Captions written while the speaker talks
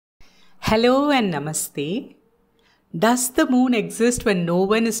Hello and namaste. Does the moon exist when no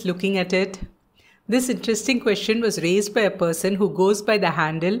one is looking at it? This interesting question was raised by a person who goes by the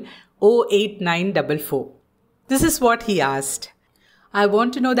handle 08944. This is what he asked. I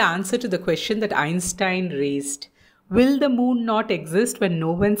want to know the answer to the question that Einstein raised. Will the moon not exist when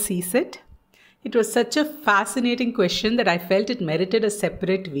no one sees it? It was such a fascinating question that I felt it merited a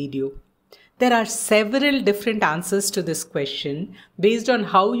separate video. There are several different answers to this question based on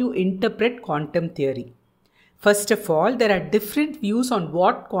how you interpret quantum theory. First of all, there are different views on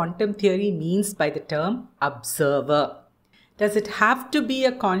what quantum theory means by the term observer. Does it have to be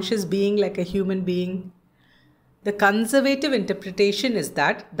a conscious being like a human being? The conservative interpretation is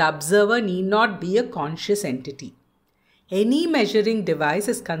that the observer need not be a conscious entity. Any measuring device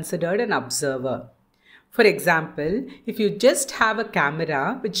is considered an observer. For example, if you just have a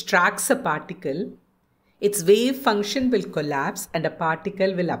camera which tracks a particle, its wave function will collapse and a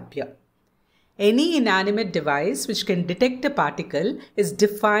particle will appear. Any inanimate device which can detect a particle is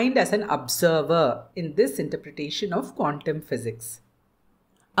defined as an observer in this interpretation of quantum physics.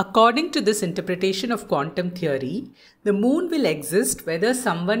 According to this interpretation of quantum theory, the moon will exist whether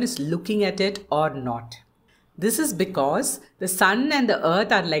someone is looking at it or not. This is because the sun and the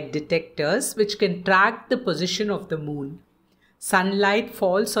earth are like detectors which can track the position of the moon. Sunlight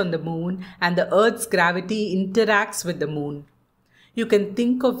falls on the moon and the earth's gravity interacts with the moon. You can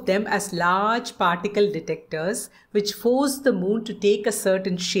think of them as large particle detectors which force the moon to take a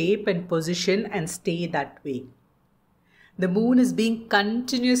certain shape and position and stay that way. The moon is being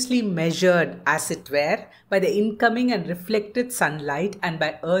continuously measured, as it were, by the incoming and reflected sunlight and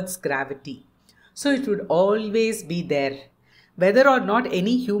by Earth's gravity. So it would always be there. Whether or not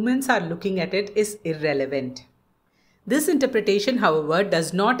any humans are looking at it is irrelevant. This interpretation, however,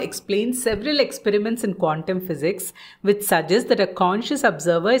 does not explain several experiments in quantum physics which suggest that a conscious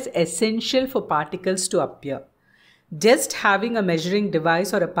observer is essential for particles to appear. Just having a measuring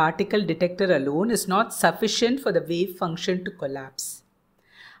device or a particle detector alone is not sufficient for the wave function to collapse.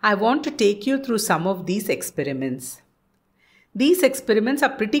 I want to take you through some of these experiments. These experiments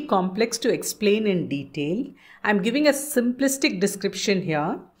are pretty complex to explain in detail. I'm giving a simplistic description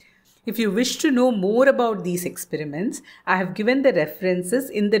here. If you wish to know more about these experiments, I have given the references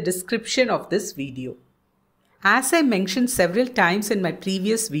in the description of this video. As I mentioned several times in my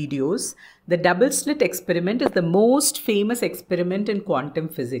previous videos, the double slit experiment is the most famous experiment in quantum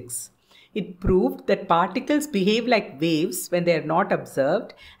physics. It proved that particles behave like waves when they are not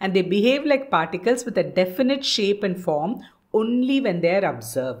observed, and they behave like particles with a definite shape and form only when they are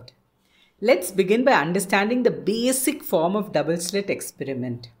observed. Let's begin by understanding the basic form of double slit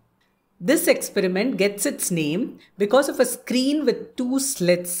experiment. This experiment gets its name because of a screen with two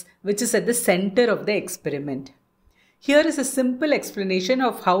slits which is at the center of the experiment. Here is a simple explanation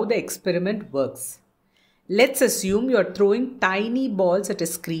of how the experiment works. Let's assume you are throwing tiny balls at a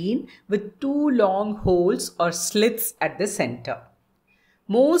screen with two long holes or slits at the center.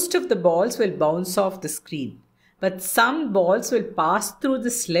 Most of the balls will bounce off the screen, but some balls will pass through the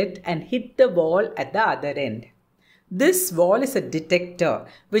slit and hit the wall at the other end. This wall is a detector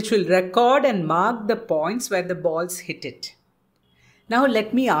which will record and mark the points where the balls hit it. Now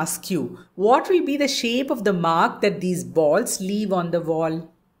let me ask you, what will be the shape of the mark that these balls leave on the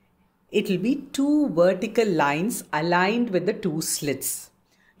wall? It will be two vertical lines aligned with the two slits.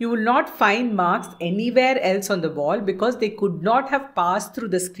 You will not find marks anywhere else on the wall because they could not have passed through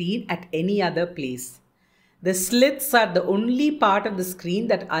the screen at any other place. The slits are the only part of the screen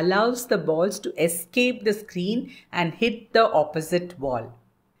that allows the balls to escape the screen and hit the opposite wall.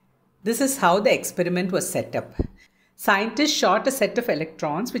 This is how the experiment was set up. Scientists shot a set of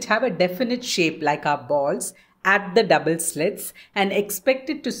electrons which have a definite shape like our balls at the double slits and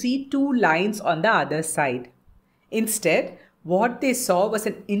expected to see two lines on the other side. Instead, what they saw was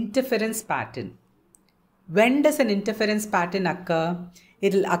an interference pattern. When does an interference pattern occur?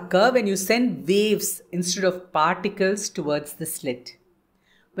 It will occur when you send waves instead of particles towards the slit.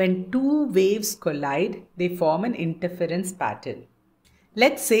 When two waves collide, they form an interference pattern.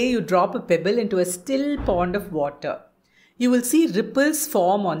 Let's say you drop a pebble into a still pond of water. You will see ripples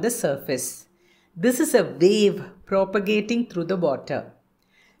form on the surface. This is a wave propagating through the water.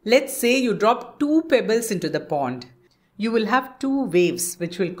 Let's say you drop two pebbles into the pond. You will have two waves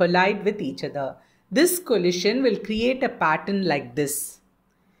which will collide with each other. This collision will create a pattern like this.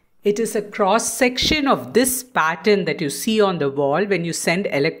 It is a cross-section of this pattern that you see on the wall when you send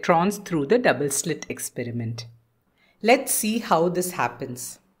electrons through the double slit experiment. Let's see how this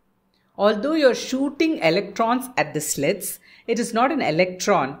happens. Although you're shooting electrons at the slits, it is not an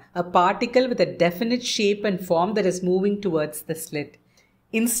electron, a particle with a definite shape and form that is moving towards the slit.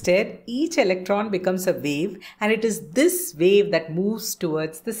 Instead, each electron becomes a wave, and it is this wave that moves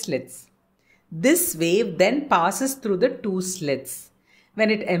towards the slits. This wave then passes through the two slits. When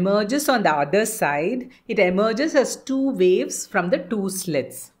it emerges on the other side, it emerges as two waves from the two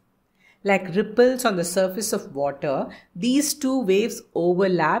slits. Like ripples on the surface of water, these two waves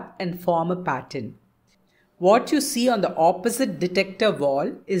overlap and form a pattern. What you see on the opposite detector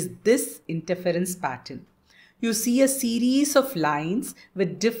wall is this interference pattern. You see a series of lines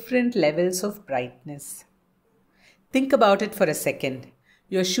with different levels of brightness. Think about it for a second.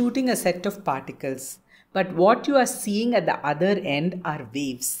 You're shooting a set of particles, but what you are seeing at the other end are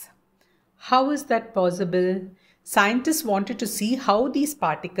waves. How is that possible? Scientists wanted to see how these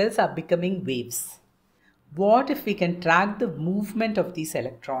particles are becoming waves. What if we can track the movement of these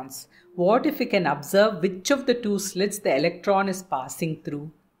electrons? What if we can observe which of the two slits the electron is passing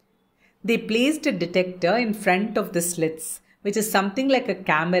through? They placed a detector in front of the slits, which is something like a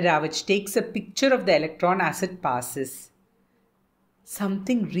camera which takes a picture of the electron as it passes.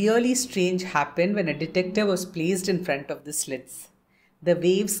 Something really strange happened when a detector was placed in front of the slits. The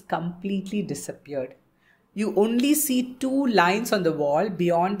waves completely disappeared. You only see two lines on the wall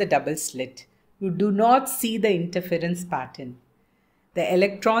beyond the double slit. You do not see the interference pattern. The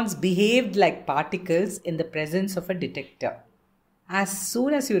electrons behaved like particles in the presence of a detector. As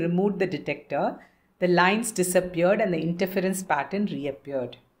soon as you removed the detector, the lines disappeared and the interference pattern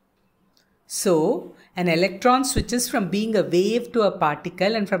reappeared. So, an electron switches from being a wave to a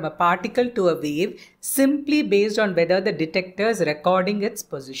particle and from a particle to a wave simply based on whether the detector is recording its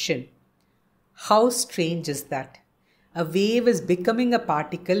position. How strange is that? A wave is becoming a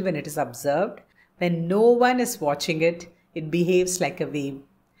particle when it is observed. When no one is watching it, it behaves like a wave.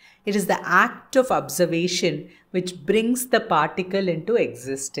 It is the act of observation which brings the particle into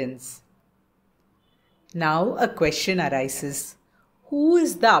existence. Now a question arises. Who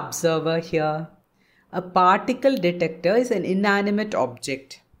is the observer here? A particle detector is an inanimate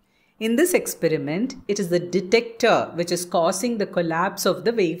object. In this experiment, it is the detector which is causing the collapse of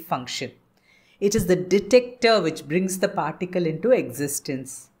the wave function. It is the detector which brings the particle into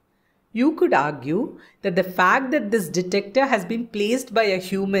existence. You could argue that the fact that this detector has been placed by a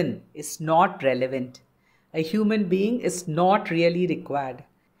human is not relevant. A human being is not really required.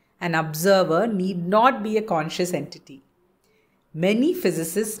 An observer need not be a conscious entity. Many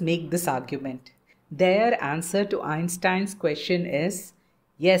physicists make this argument. Their answer to Einstein's question is,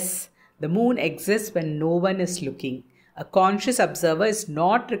 yes, the moon exists when no one is looking. A conscious observer is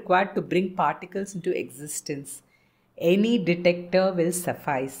not required to bring particles into existence. Any detector will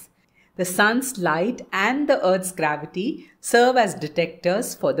suffice. The sun's light and the earth's gravity serve as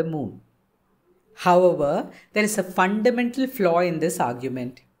detectors for the moon. However, there is a fundamental flaw in this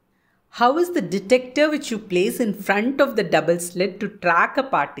argument. How is the detector which you place in front of the double slit to track a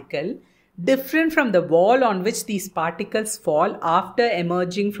particle different from the wall on which these particles fall after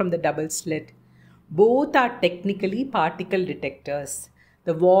emerging from the double slit? Both are technically particle detectors.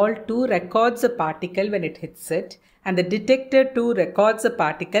 The wall too records a particle when it hits it, and the detector too records a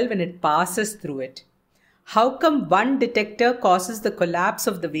particle when it passes through it. How come one detector causes the collapse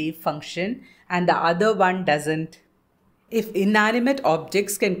of the wave function and the other one doesn't? If inanimate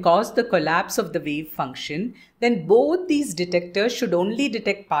objects can cause the collapse of the wave function, then both these detectors should only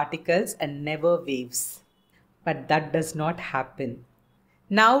detect particles and never waves. But that does not happen.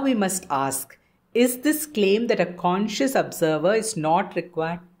 Now we must ask, is this claim that a conscious observer is not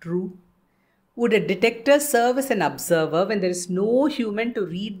required true? Would a detector serve as an observer when there is no human to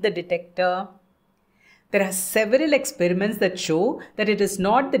read the detector? There are several experiments that show that it is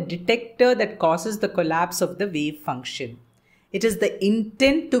not the detector that causes the collapse of the wave function. It is the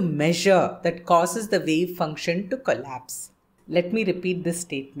intent to measure that causes the wave function to collapse. Let me repeat this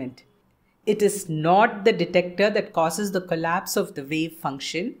statement. It is not the detector that causes the collapse of the wave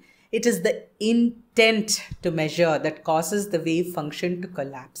function. It is the intent to measure that causes the wave function to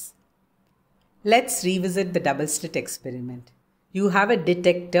collapse. Let's revisit the double slit experiment. You have a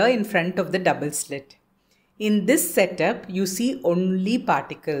detector in front of the double slit. In this setup, you see only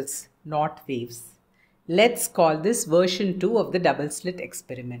particles, not waves. Let's call this version 2 of the double slit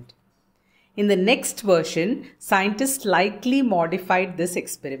experiment. In the next version, scientists slightly modified this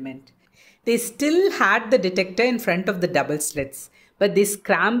experiment. They still had the detector in front of the double slits, but they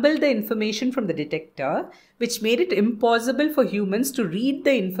scrambled the information from the detector, which made it impossible for humans to read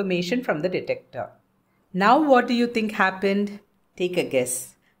the information from the detector. Now what do you think happened? Take a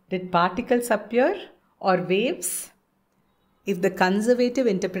guess. Did particles appear or waves? If the conservative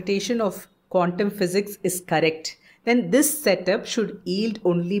interpretation of quantum physics is correct, then this setup should yield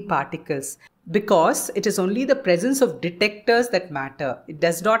only particles. Because it is only the presence of detectors that matter. It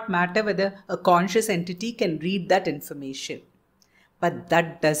does not matter whether a conscious entity can read that information. But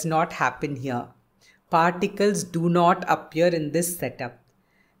that does not happen here. Particles do not appear in this setup.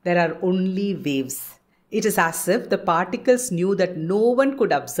 There are only waves. It is as if the particles knew that no one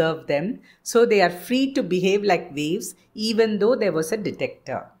could observe them, so they are free to behave like waves even though there was a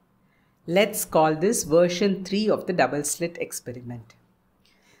detector. Let's call this version 3 of the double slit experiment.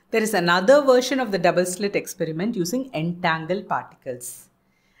 There is another version of the double slit experiment using entangled particles.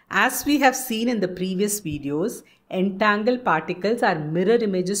 As we have seen in the previous videos, entangled particles are mirror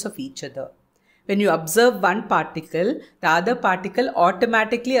images of each other. When you observe one particle, the other particle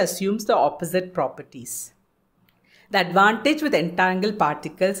automatically assumes the opposite properties. The advantage with entangled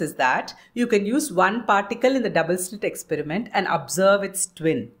particles is that you can use one particle in the double slit experiment and observe its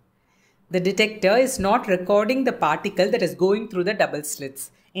twin. The detector is not recording the particle that is going through the double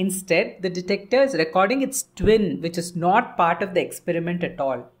slits. Instead, the detector is recording its twin, which is not part of the experiment at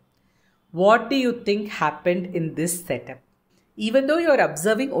all. What do you think happened in this setup? Even though you are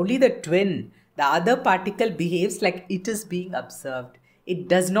observing only the twin, the other particle behaves like it is being observed. It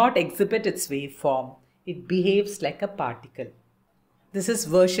does not exhibit its waveform. It behaves like a particle. This is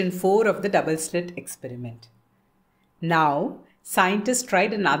version 4 of the double slit experiment. Now, scientists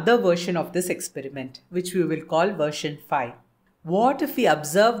tried another version of this experiment, which we will call version 5. What if we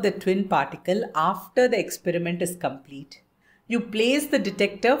observe the twin particle after the experiment is complete? You place the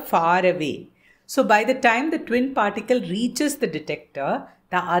detector far away. So by the time the twin particle reaches the detector,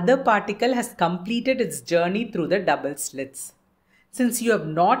 the other particle has completed its journey through the double slits. Since you have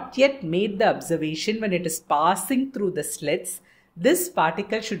not yet made the observation when it is passing through the slits, this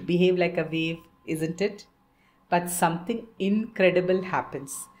particle should behave like a wave, isn't it? But something incredible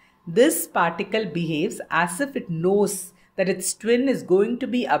happens. This particle behaves as if it knows that its twin is going to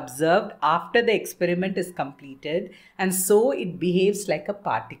be observed after the experiment is completed, and so it behaves like a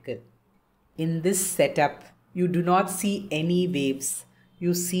particle. In this setup, you do not see any waves.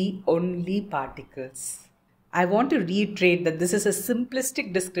 You see only particles. I want to reiterate that this is a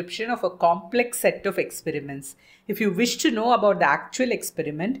simplistic description of a complex set of experiments. If you wish to know about the actual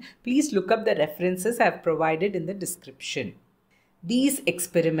experiment, please look up the references I have provided in the description. These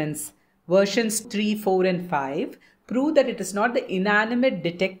experiments, versions 3, 4 and 5, prove that it is not the inanimate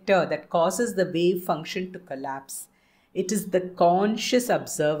detector that causes the wave function to collapse. It is the conscious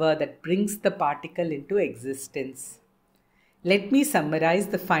observer that brings the particle into existence. Let me summarize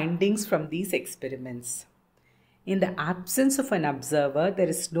the findings from these experiments. In the absence of an observer, there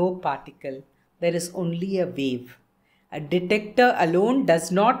is no particle. There is only a wave. A detector alone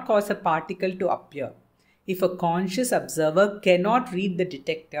does not cause a particle to appear. If a conscious observer cannot read the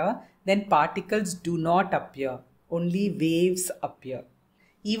detector, then particles do not appear. Only waves appear.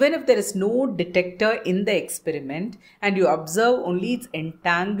 Even if there is no detector in the experiment and you observe only its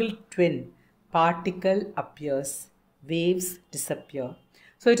entangled twin, particle appears. Waves disappear.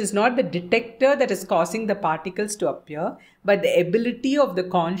 So it is not the detector that is causing the particles to appear, but the ability of the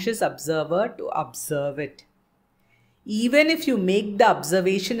conscious observer to observe it. Even if you make the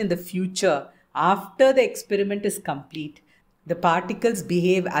observation in the future, after the experiment is complete, the particles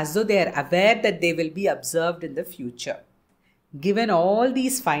behave as though they are aware that they will be observed in the future. Given all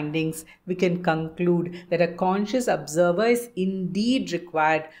these findings, we can conclude that a conscious observer is indeed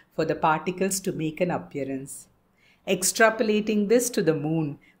required for the particles to make an appearance. Extrapolating this to the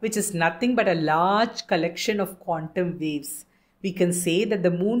moon, which is nothing but a large collection of quantum waves, we can say that the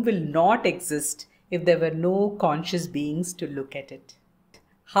moon will not exist if there were no conscious beings to look at it.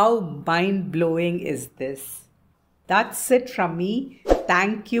 How mind-blowing is this? That's it from me.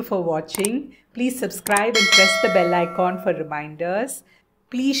 Thank you for watching. Please subscribe and press the bell icon for reminders.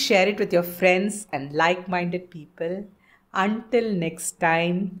 Please share it with your friends and like-minded people. Until next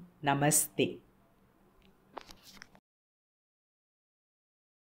time, Namaste.